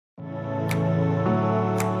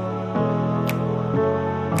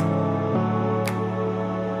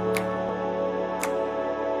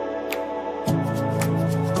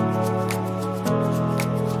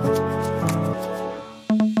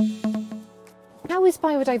How is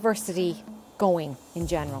biodiversity going in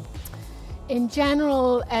general? In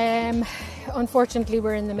general, unfortunately,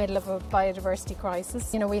 we're in the middle of a biodiversity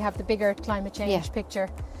crisis. You know, we have the bigger climate change picture,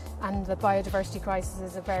 and the biodiversity crisis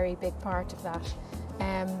is a very big part of that.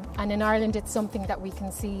 And in Ireland, it's something that we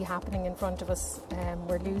can see happening in front of us.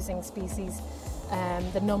 We're losing species.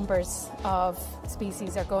 The numbers of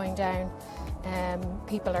species are going down.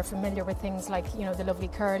 People are familiar with things like, you know, the lovely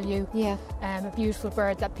curlew, a beautiful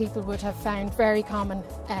bird that people would have found very common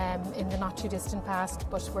in the not too distant past,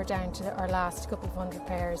 but we're down to our last couple of hundred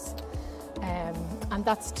pairs. And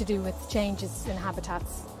that's to do with changes in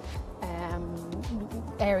habitats.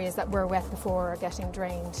 Areas that were wet before are getting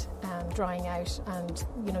drained and drying out, and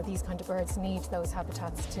you know, these kind of birds need those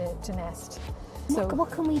habitats to nest. So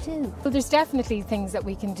what can we do? Well, there's definitely things that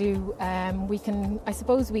we can do. I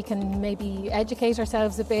suppose we can maybe educate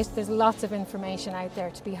ourselves a bit. There's lots of information out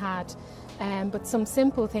there to be had, but some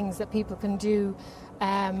simple things that people can do.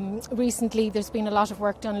 Recently there's been a lot of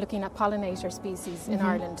work done looking at pollinator species in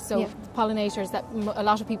Ireland. So pollinators that a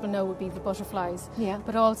lot of people know would be the butterflies,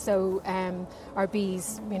 but also our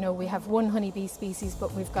bees. You know, we have one honeybee species,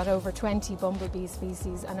 but we've got over 20 bumblebee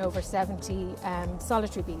species and over 70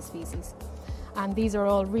 solitary bee species. And these are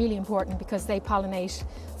all really important because they pollinate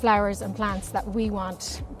flowers and plants that we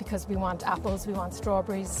want, because we want apples, we want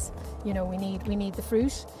strawberries, you know, we need the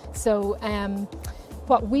fruit. So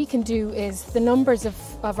what we can do is, the numbers of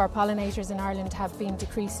our pollinators in Ireland have been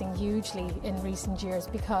decreasing hugely in recent years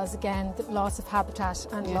because, again, the loss of habitat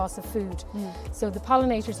and loss of food. So the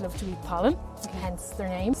pollinators love to eat pollen, hence their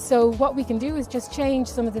name. So what we can do is just change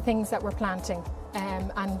some of the things that we're planting.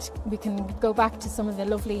 And we can go back to some of the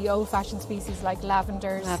lovely old-fashioned species like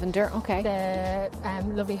lavenders. Lavender, okay. The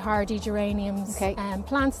lovely hardy geraniums. Okay.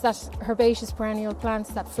 Plants that, herbaceous perennial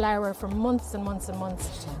plants that flower for months and months and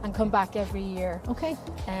months and come back every year. Okay.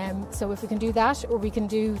 So if we can do that, or we can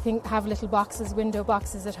have little boxes, window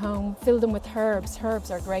boxes at home, fill them with herbs.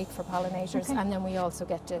 Herbs are great for pollinators, and then we also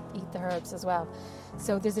get to eat the herbs as well.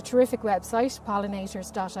 So there's a terrific website,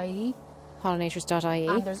 pollinators.ie. Pollinators.ie.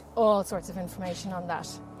 And there's all sorts of information on that.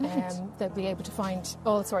 They'll be able to find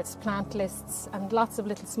all sorts of plant lists and lots of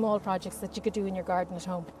little small projects that you could do in your garden at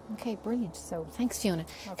home. Okay, brilliant. So thanks, Fiona.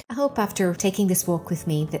 Okay. I hope after taking this walk with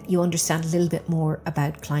me that you understand a little bit more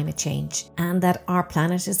about climate change, and that our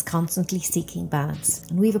planet is constantly seeking balance,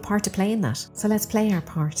 and we have a part to play in that. So let's play our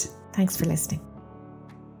part. Thanks for listening.